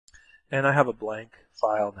And I have a blank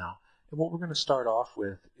file now. And what we're going to start off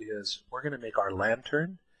with is we're going to make our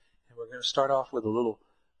lantern, and we're going to start off with a little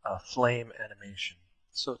flame animation.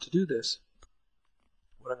 So to do this,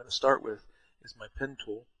 what I'm going to start with is my pen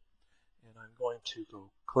tool, and I'm going to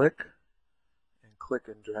go click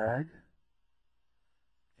and drag,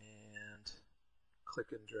 and click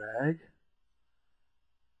and drag,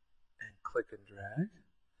 and click and drag,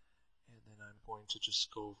 and then I'm going to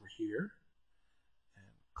just go over here and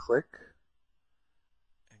click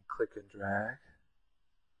and drag,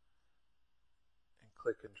 and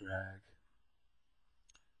click and drag,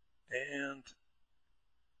 and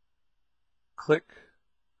click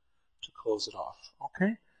to close it off.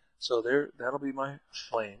 Okay, so there, that'll be my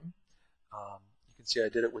flame. You can see I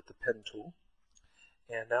did it with the pen tool.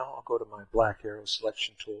 And now I'll go to my black arrow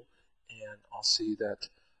selection tool, and I'll see that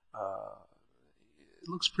it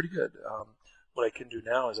looks pretty good. What I can do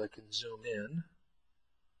now is I can zoom in,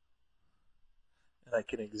 and I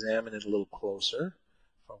can examine it a little closer.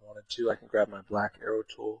 If I wanted to, I can grab my black arrow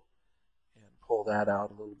tool and pull that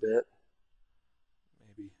out a little bit.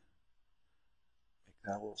 Maybe make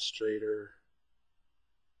that a little straighter.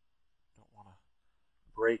 Don't want to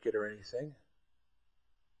break it or anything.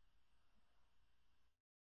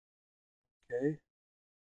 Okay,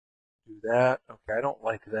 do that. Okay, I don't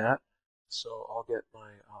like that, so I'll get my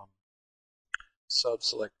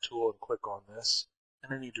sub-select tool and click on this,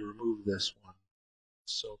 and I need to remove this one.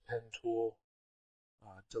 So pen tool,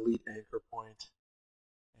 delete anchor point,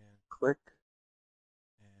 and click,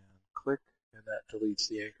 and that deletes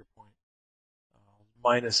the anchor point.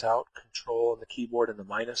 Minus out, control on the keyboard and the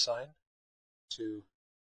minus sign to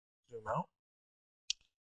zoom out,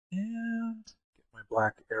 and get my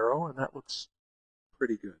black arrow, and that looks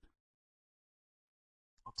pretty good.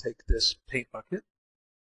 I'll take this paint bucket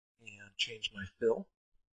and change my fill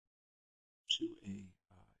to a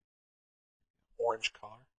orange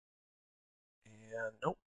color, and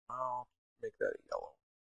nope, I'll make that a yellow.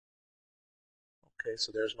 Okay,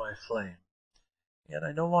 so there's my flame, and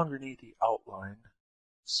I no longer need the outline,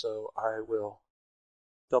 so I will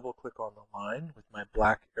double click on the line with my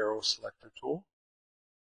black arrow selector tool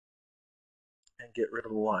and get rid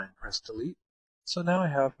of the line. Press delete. So now I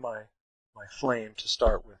have my flame to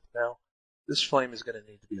start with. Now this flame is going to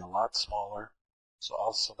need to be a lot smaller, so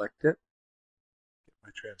I'll select it, get my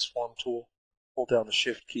transform tool, hold down the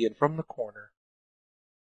shift key, and from the corner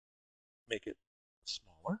make it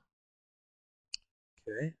smaller.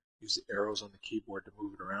 Okay, use the arrows on the keyboard to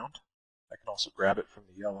move it around. I can also grab it from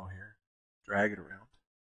the yellow here, drag it around.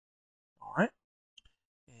 Alright,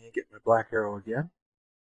 and get my black arrow again,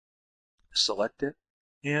 select it,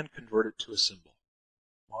 and convert it to a symbol.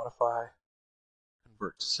 Modify,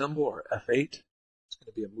 convert to symbol, or F8. It's going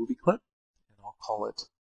to be a movie clip, and I'll call it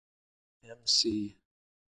MC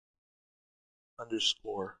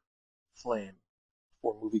underscore flame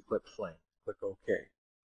for movie clip flame. Click OK.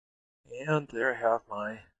 And there I have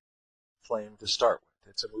my flame to start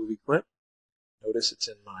with. It's a movie clip. Notice it's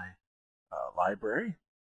in my library.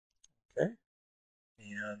 Okay,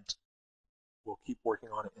 and we'll keep working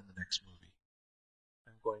on it in the next movie.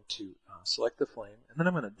 I'm going to select the flame, and then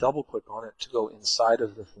I'm going to double click on it to go inside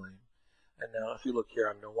of the flame. And now if you look here,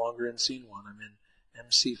 I'm no longer in scene 1. I'm in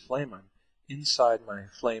MC Flame. I'm inside my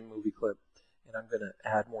flame movie clip, and I'm going to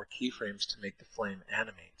add more keyframes to make the flame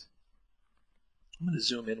animate. I'm going to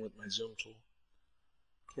zoom in with my zoom tool.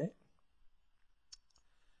 Okay.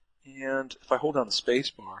 And if I hold down the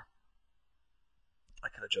space bar, I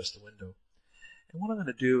can adjust the window. And what I'm going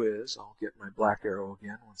to do is, I'll get my black arrow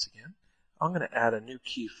again, once again. I'm going to add a new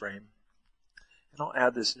keyframe. And I'll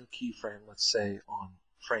add this new keyframe, let's say, on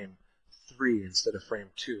frame 3 instead of frame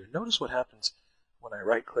 2. And notice what happens when I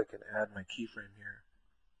right-click and add my keyframe here.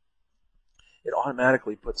 It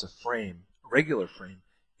automatically puts a frame, a regular frame,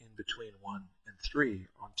 in between 1 and 3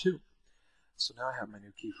 on 2. So now I have my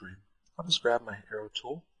new keyframe. I'll just grab my arrow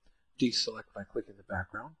tool, deselect by clicking the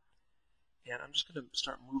background, and I'm just going to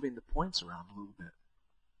start moving the points around a little bit.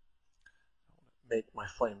 I want to make my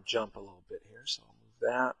flame jump a little bit here, so I'll move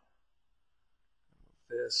that,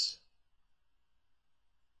 move this,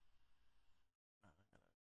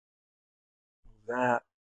 move that,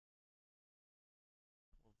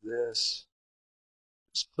 move this.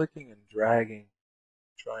 Just clicking and dragging,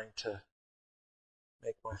 trying to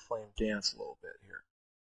make my flame dance a little bit here.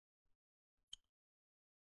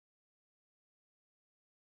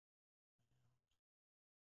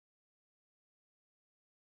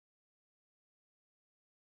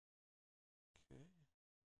 Okay.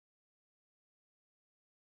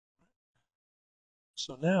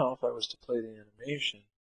 So now, if I was to play the animation,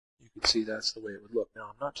 you could see that's the way it would look. Now,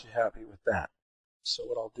 I'm not too happy with that. So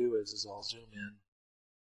what I'll do is I'll zoom in,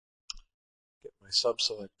 get my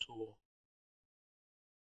sub-select tool,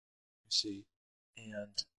 you see,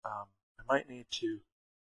 and I might need to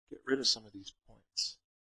get rid of some of these points.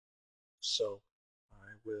 So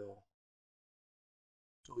I will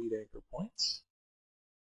delete anchor points,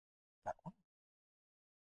 that one.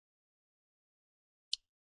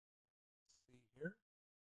 See here,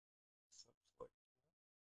 sub-select,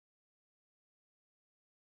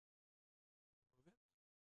 move it.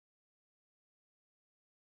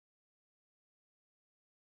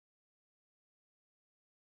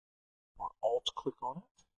 Or Alt-click on it.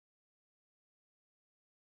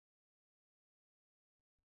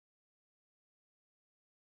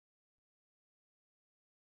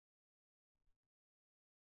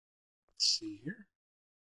 Let's see here.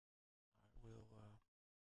 I will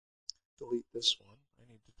delete this one. I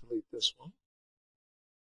need to delete this one.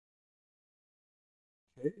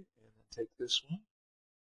 Okay, and then take this one,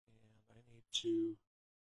 and I need to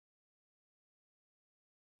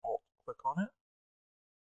Alt-click on it.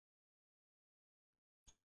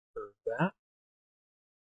 Curve that.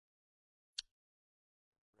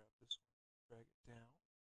 Grab this one, drag it down.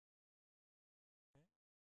 Okay.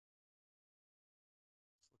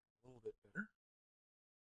 It's looking a little bit better.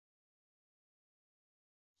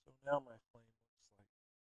 So now my flame looks like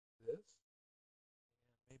this.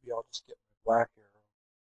 And maybe I'll just get my black arrow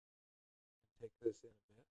and take this in a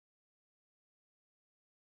bit.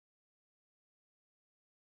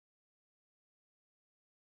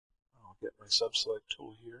 I'll get my sub-select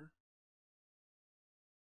tool here.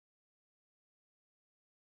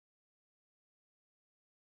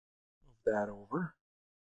 Move that over.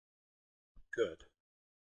 Good.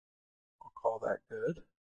 I'll call that good.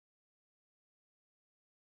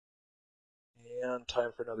 And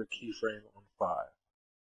time for another keyframe on 5.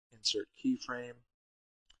 Insert keyframe.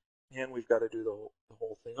 And we've got to do the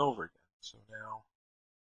whole thing over again. So now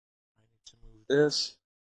I need to move this.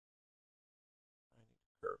 I need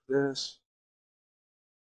to curve this.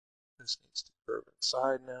 This needs to curve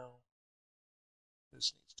inside now.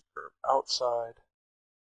 This needs to curve outside.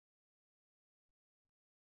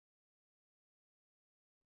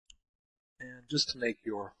 And just to make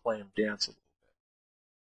your flame dance a little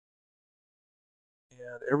bit.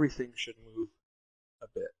 And everything should move a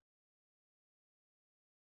bit.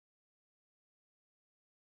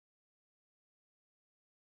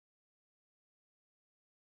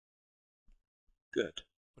 Good.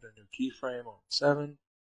 Put a new keyframe on 7.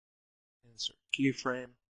 Insert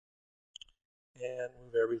keyframe. And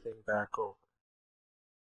move everything back over.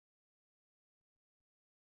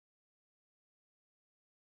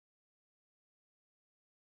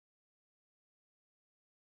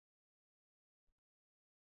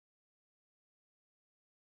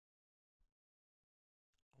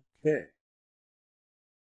 Okay.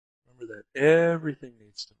 Remember that everything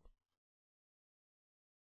needs to move.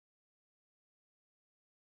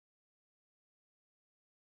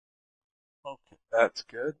 Okay, that's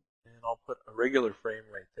good. And I'll put a regular frame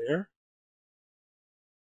right there.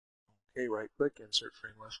 Okay, right click, insert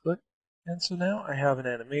frame, left click. And so now I have an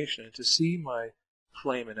animation. And to see my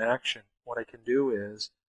flame in action, what I can do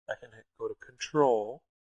is I can go to Control,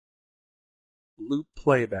 loop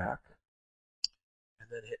playback, and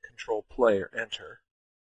then hit Control play or enter.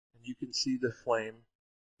 And you can see the flame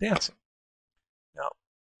dancing. Now,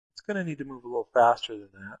 it's going to need to move a little faster than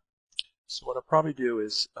that. So what I'll probably do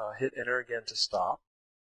is hit enter again to stop.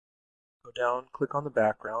 Go down, click on the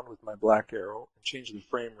background with my black arrow, and change the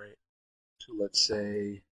frame rate to, let's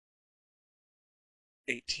say,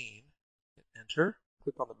 18. Hit enter.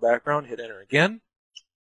 Click on the background, hit enter again,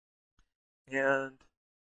 and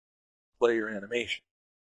play your animation.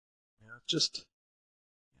 Now, it's just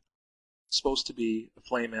supposed to be a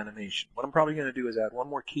flame animation. What I'm probably going to do is add one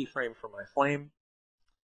more keyframe for my flame,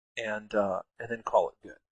 and then call it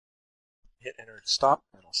good. Hit enter to stop,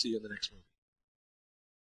 and I'll see you in the next movie.